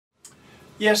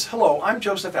Yes, hello, I'm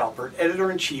Joseph Alpert,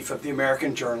 Editor-in-Chief of the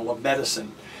American Journal of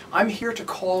Medicine. I'm here to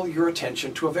call your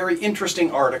attention to a very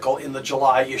interesting article in the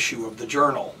July issue of the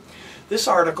journal. This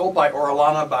article by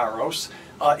Orellana Barros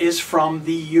is from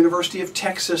the University of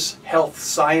Texas Health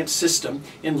Science System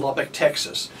in Lubbock,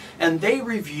 Texas. And they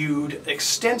reviewed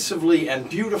extensively and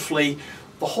beautifully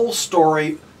the whole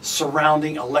story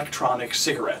surrounding electronic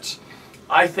cigarettes.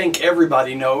 I think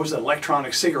everybody knows that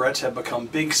electronic cigarettes have become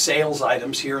big sales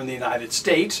items here in the United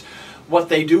States. What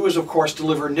they do is, of course,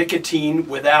 deliver nicotine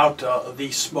without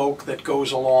the smoke that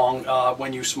goes along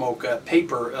when you smoke a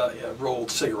paper rolled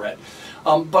cigarette.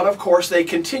 But of course, they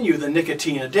continue the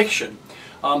nicotine addiction.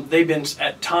 They've been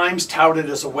at times touted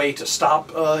as a way to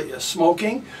stop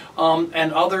smoking,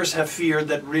 and others have feared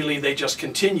that really they just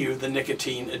continue the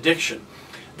nicotine addiction.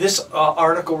 This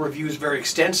article reviews very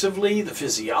extensively the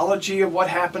physiology of what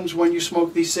happens when you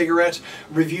smoke these cigarettes,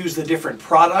 reviews the different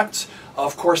products.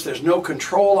 Of course, there's no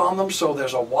control on them, so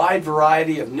there's a wide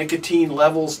variety of nicotine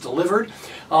levels delivered.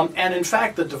 And in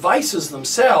fact, the devices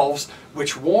themselves,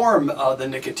 which warm the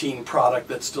nicotine product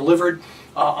that's delivered,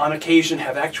 on occasion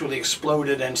have actually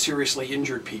exploded and seriously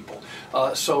injured people.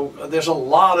 So there's a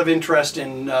lot of interest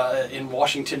in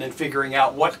Washington in figuring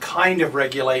out what kind of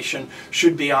regulation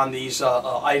should be on these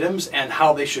items and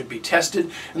how they should be tested.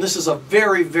 And this is a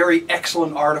very, very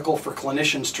excellent article for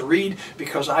clinicians to read,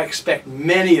 because I expect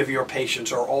many of your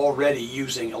patients are already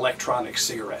using electronic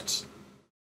cigarettes.